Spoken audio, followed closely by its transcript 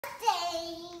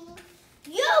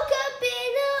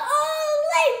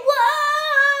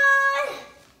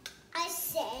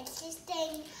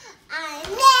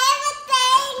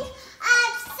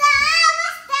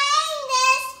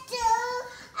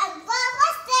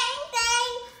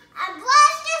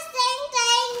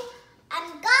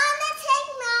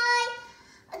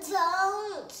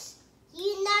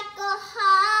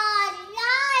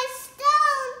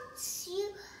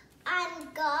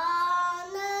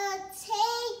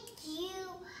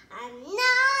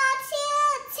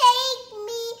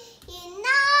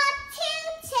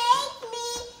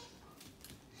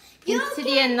to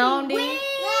the unknown, dude.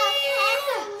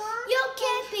 You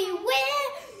can't be where.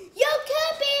 You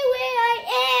could be where I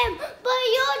am, but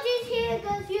you're just here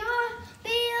 'cause you're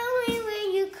the only way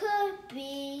you could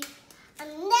be.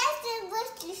 I'm nothing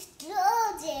with the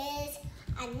soldiers.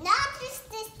 I'm not just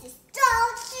the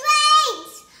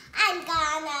trains. I'm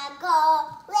gonna go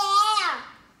where?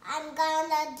 I'm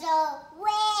gonna go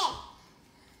where?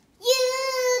 You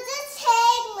just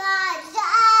take my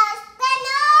dust. I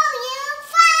know you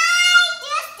find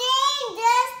your thing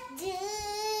just do.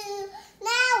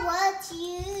 Now what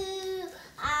you?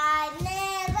 I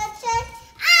never touch.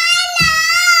 I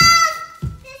love.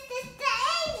 This is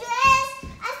dangerous.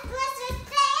 I suppose it's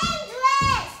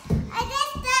dangerous. I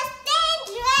guess that's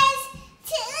dangerous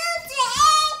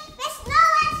today. There's no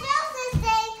one else to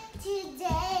say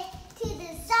today to the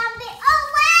zombie. Oh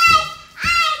wait,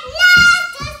 I'm not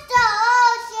just the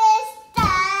oldest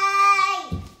thing.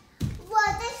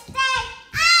 What the thing?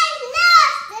 I'm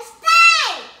not the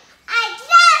thing. I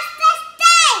just the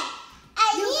thing.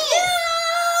 And you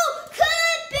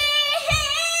could be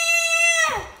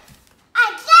here. I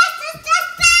just the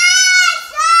thing.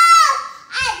 So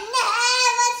I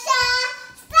never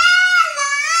trust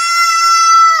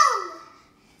alone.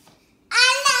 I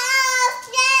lost,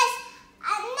 yes.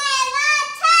 I never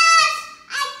touch.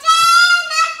 I dare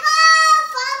not go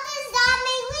for the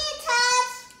zombie we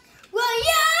touch. Well,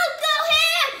 you go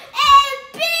here and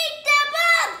beat them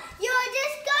up. You're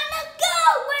just gonna go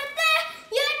with them.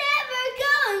 You're never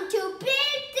going to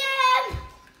beat them.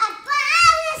 I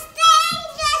bought this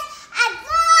dangerous. I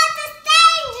bought this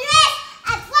dangerous.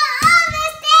 I bought all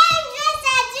this dangerous.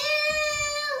 I do.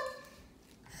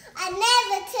 I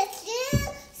never touched you,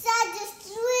 so I just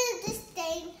threw this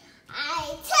thing. I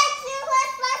touched you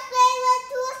with my favorite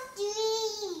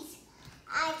twisties.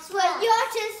 I swear you're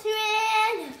just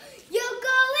ran. You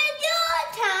go in your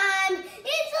time.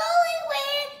 It's only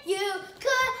when you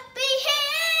could be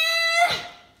here.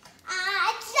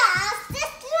 I just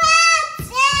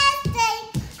distracted thing.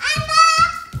 I'm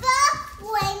off the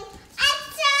wing. I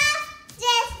just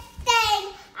this thing.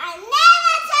 I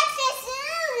never touch a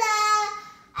ruler.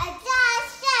 I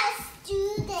just do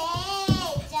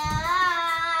this,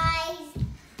 guys.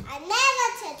 I never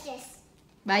touch this.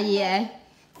 Bài gì vậy?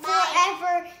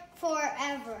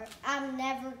 Forever. I'm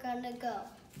never gonna go.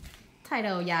 Thay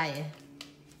đồ dài vậy?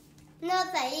 Nó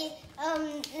phải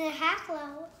hát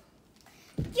lâu.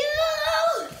 You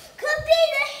could be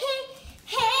the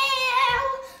hell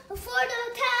for the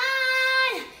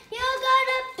time. You're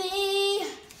gonna be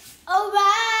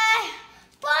alright.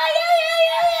 For you.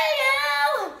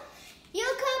 You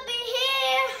could be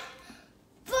here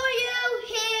for you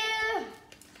here.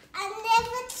 I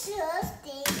never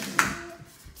trusted you.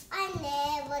 I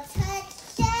never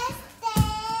touched this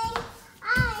thing.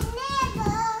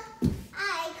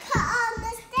 I call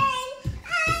this thing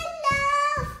I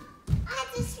love. I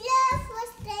just love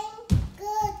this thing.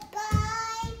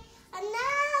 Goodbye. I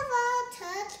never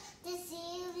touch this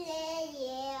evening,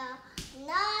 yeah.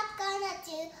 Not gonna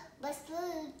do, but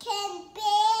you can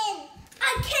bend.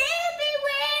 I can't be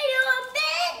where you've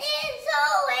been. It's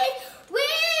always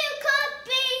where you could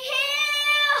be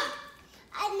here.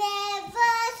 I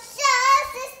never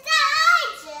trust the stars.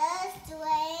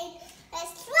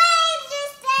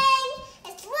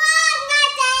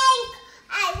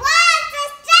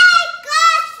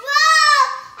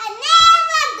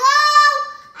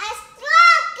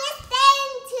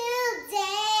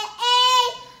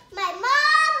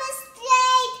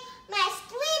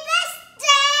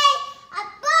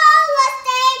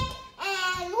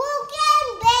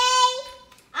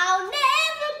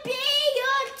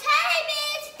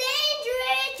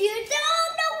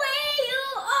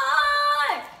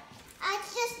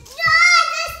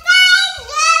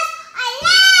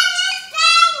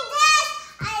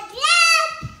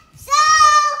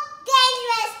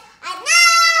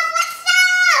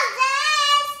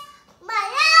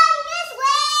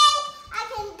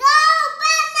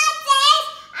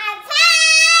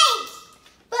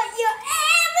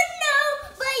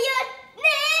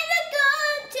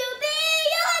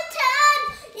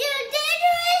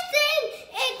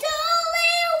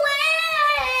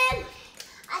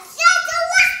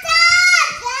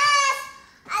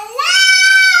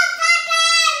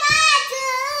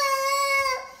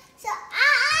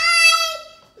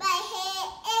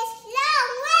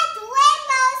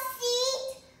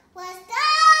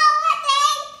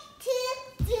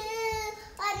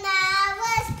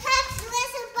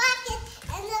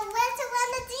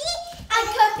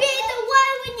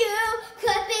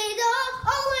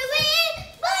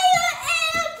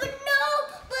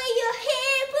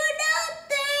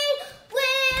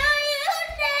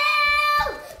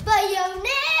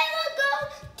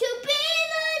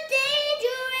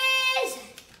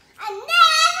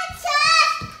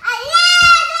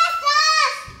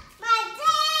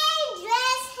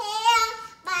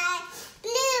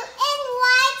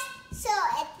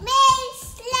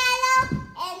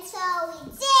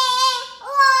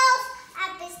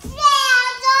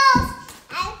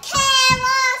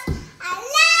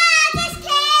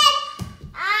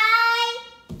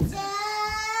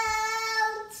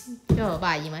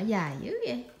 bài gì mà dài dữ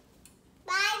vậy?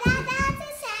 Bài đó đó.